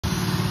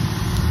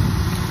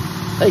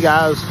Hey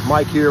guys,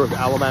 Mike here with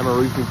Alabama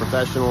Roofing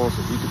Professionals.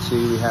 As you can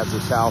see, we have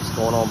this house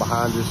going on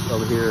behind us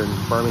over here in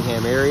the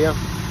Birmingham area.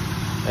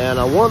 And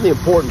one of the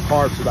important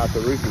parts about the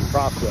roofing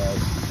process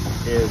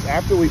is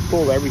after we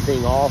pull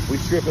everything off, we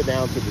strip it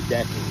down to the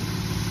decking.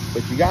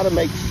 But you got to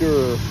make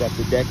sure that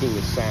the decking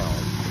is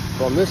sound.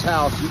 So on this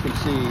house, you can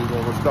see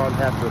when we're starting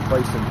to have to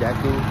replace some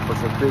decking for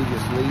some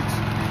previous leaks.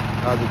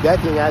 The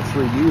decking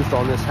actually used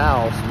on this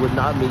house would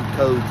not meet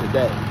code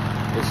today.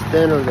 It's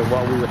thinner than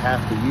what we would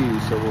have to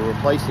use, so we're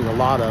replacing a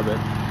lot of it,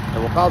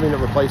 and we'll probably end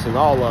up replacing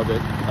all of it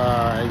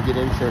and get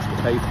insurance to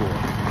pay for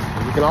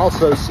it. You can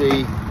also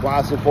see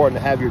why it's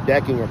important to have your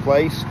decking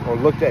replaced or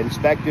looked at,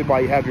 inspected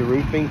while you have your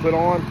roof being put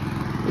on,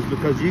 is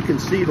because you can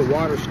see the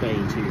water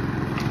stains here.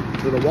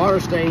 So the water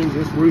stains,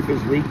 this roof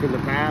has leaked in the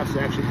past.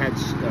 It actually had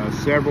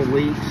several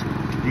leaks.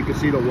 You can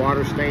see the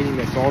water staining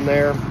that's on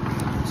there.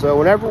 So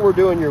whenever we're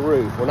doing your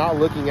roof, we're not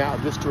looking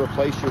out just to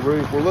replace your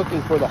roof. We're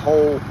looking for the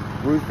whole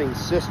roofing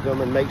system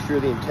and make sure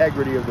the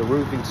integrity of the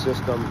roofing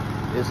system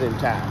is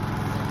intact.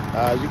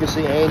 As you can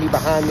see Andy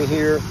behind me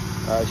here,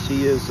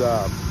 she is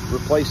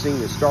replacing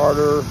the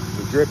starter,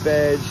 the drip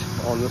edge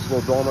on this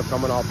little dormer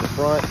coming off the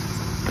front.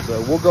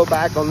 So we'll go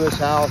back on this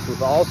house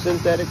with all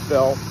synthetic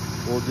felt.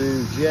 We'll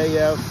do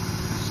GAF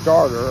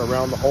starter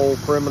around the whole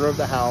perimeter of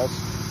the house,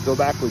 go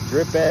back with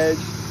drip edge,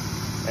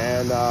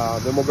 and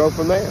then we'll go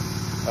from there.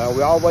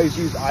 We always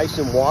use ice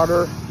and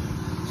water.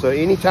 So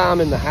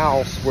anytime in the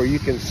house where you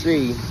can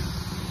see,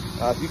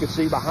 if you can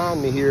see behind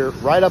me here,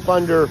 right up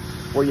under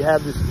where you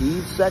have this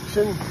eave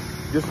section,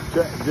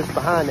 just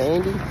behind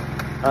Andy,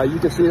 you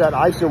can see that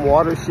ice and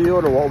water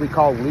shield, or what we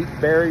call leak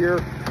barrier,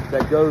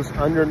 that goes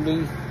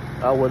underneath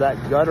where that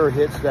gutter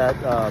hits that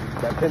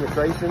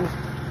penetration.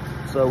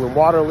 So when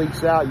water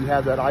leaks out, you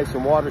have that ice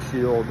and water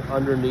shield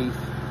underneath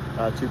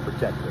to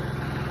protect it.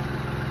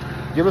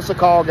 Give us a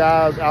call,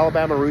 guys.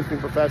 Alabama Roofing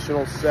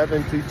Professionals,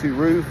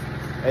 722-ROOF,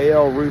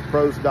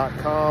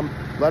 alroofpros.com.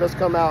 Let us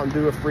come out and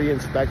do a free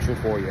inspection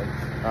for you.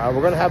 We're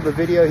going to have a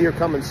video here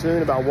coming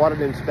soon about what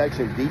an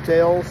inspection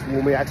details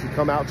when we actually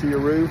come out to your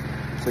roof,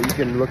 so you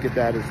can look at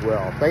that as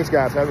well. Thanks,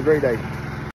 guys. Have a great day.